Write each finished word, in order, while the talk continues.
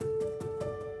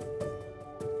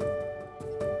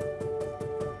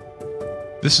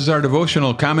This is our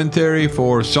devotional commentary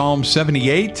for Psalm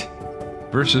 78,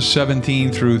 verses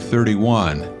 17 through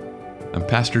 31. I'm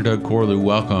Pastor Doug Corlew.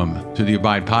 Welcome to the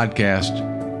Abide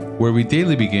Podcast, where we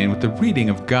daily begin with the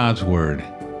reading of God's Word.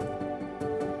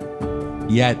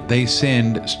 Yet they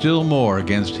sinned still more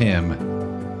against Him,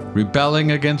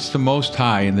 rebelling against the Most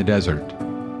High in the desert.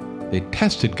 They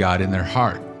tested God in their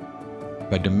heart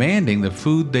by demanding the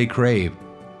food they craved.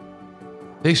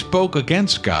 They spoke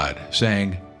against God,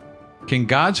 saying, "Can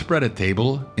God spread a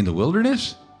table in the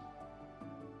wilderness?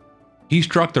 He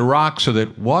struck the rock so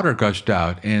that water gushed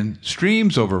out and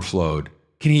streams overflowed.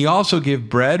 Can He also give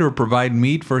bread or provide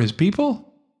meat for His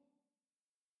people?"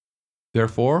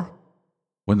 Therefore,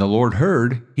 when the Lord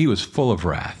heard, He was full of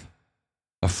wrath.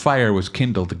 A fire was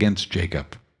kindled against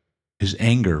Jacob. His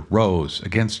anger rose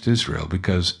against Israel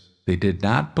because they did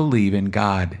not believe in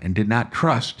God and did not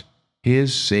trust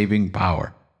His saving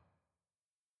power.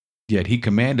 Yet He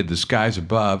commanded the skies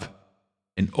above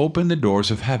and opened the doors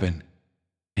of heaven,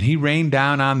 and He rained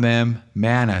down on them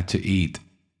manna to eat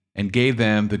and gave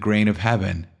them the grain of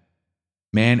heaven.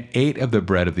 Man ate of the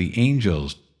bread of the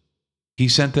angels. He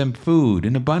sent them food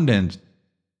in abundance.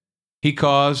 He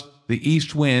caused the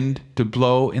east wind to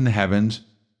blow in the heavens,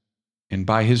 and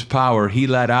by His power He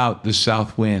let out the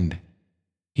south wind.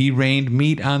 He rained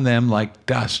meat on them like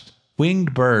dust,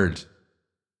 winged birds,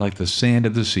 like the sand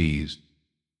of the seas.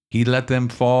 He let them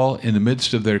fall in the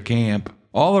midst of their camp,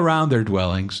 all around their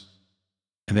dwellings,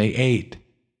 and they ate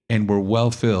and were well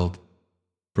filled,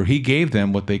 for He gave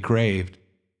them what they craved.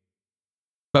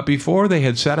 But before they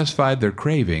had satisfied their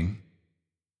craving,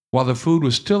 while the food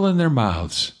was still in their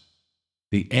mouths,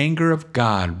 the anger of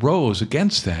God rose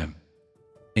against them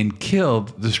and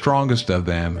killed the strongest of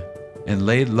them and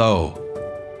laid low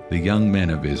the young men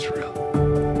of Israel.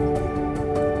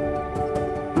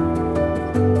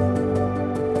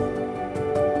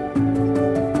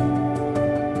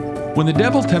 When the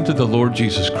devil tempted the Lord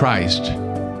Jesus Christ,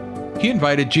 he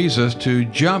invited Jesus to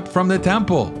jump from the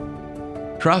temple,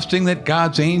 trusting that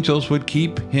God's angels would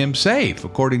keep him safe,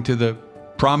 according to the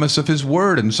promise of His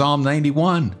word in Psalm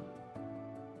 91.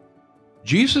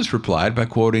 Jesus replied by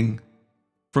quoting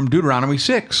from Deuteronomy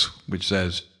 6, which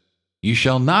says, "You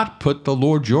shall not put the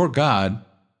Lord your God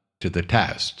to the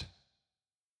test."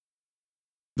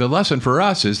 The lesson for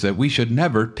us is that we should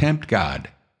never tempt God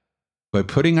by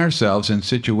putting ourselves in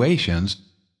situations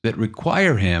that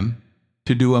require Him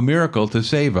to do a miracle to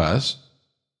save us,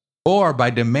 or by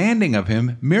demanding of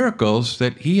Him miracles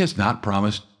that He has not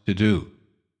promised to do.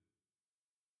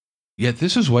 Yet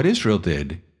this is what Israel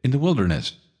did in the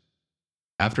wilderness,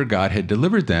 after God had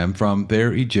delivered them from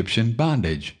their Egyptian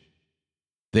bondage.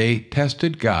 They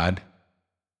tested God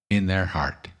in their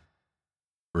heart.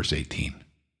 Verse 18.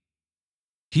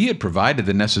 He had provided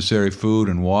the necessary food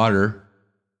and water,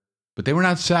 but they were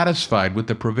not satisfied with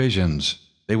the provisions.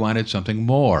 They wanted something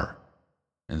more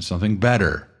and something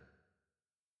better.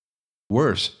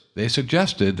 Worse, they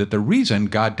suggested that the reason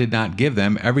God did not give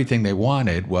them everything they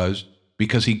wanted was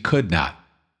because He could not.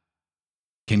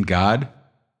 Can God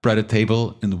spread a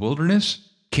table in the wilderness?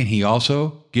 Can He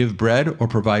also give bread or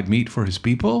provide meat for His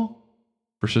people?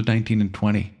 Verses 19 and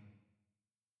 20.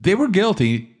 They were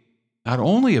guilty not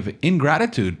only of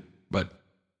ingratitude, but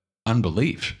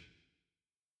unbelief.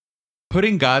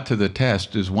 Putting God to the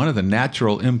test is one of the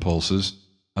natural impulses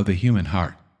of the human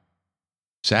heart.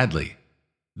 Sadly,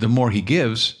 the more He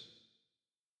gives,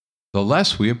 the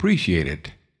less we appreciate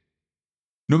it.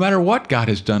 No matter what God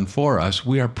has done for us,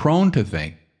 we are prone to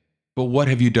think, "But what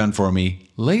have you done for me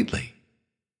lately?"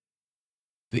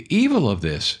 The evil of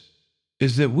this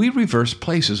is that we reverse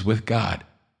places with God.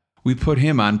 We put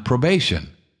Him on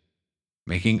probation,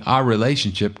 making our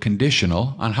relationship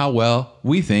conditional on how well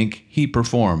we think He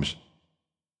performs.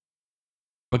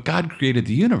 But God created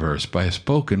the universe by a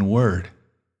spoken word,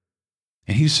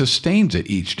 and He sustains it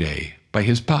each day by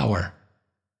His power.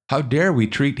 How dare we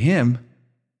treat Him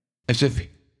as if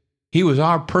He was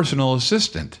our personal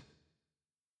assistant?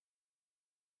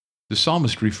 The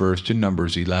psalmist refers to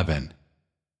Numbers 11,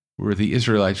 where the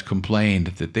Israelites complained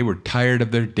that they were tired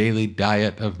of their daily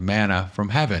diet of manna from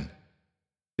heaven.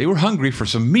 They were hungry for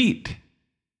some meat.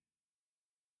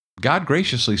 God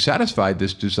graciously satisfied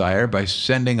this desire by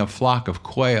sending a flock of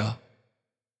quail.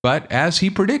 But as He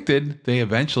predicted, they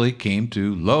eventually came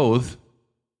to loathe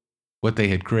what they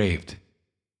had craved.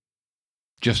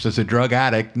 Just as a drug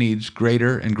addict needs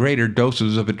greater and greater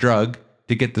doses of a drug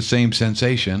to get the same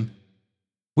sensation,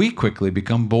 we quickly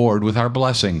become bored with our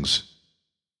blessings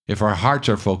if our hearts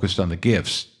are focused on the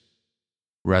gifts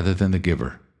rather than the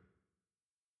giver.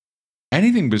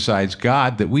 Anything besides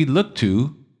God that we look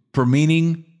to for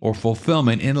meaning or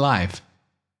fulfillment in life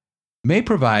may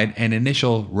provide an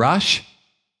initial rush,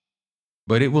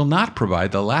 but it will not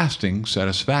provide the lasting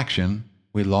satisfaction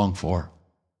we long for.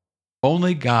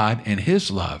 Only God and His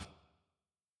love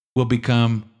will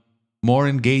become more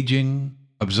engaging,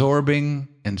 absorbing,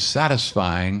 and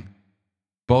satisfying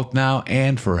both now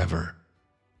and forever.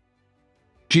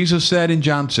 Jesus said in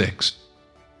John 6,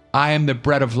 "I am the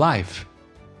bread of life.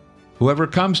 Whoever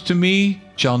comes to me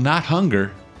shall not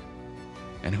hunger,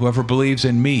 and whoever believes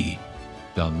in me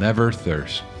shall never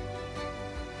thirst."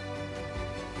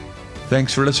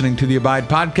 Thanks for listening to the Abide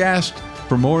Podcast.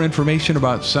 For more information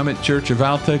about Summit Church of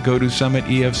Alta, go to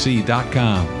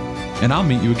summitefc.com. And I'll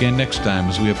meet you again next time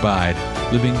as we abide,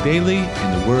 living daily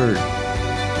in the Word.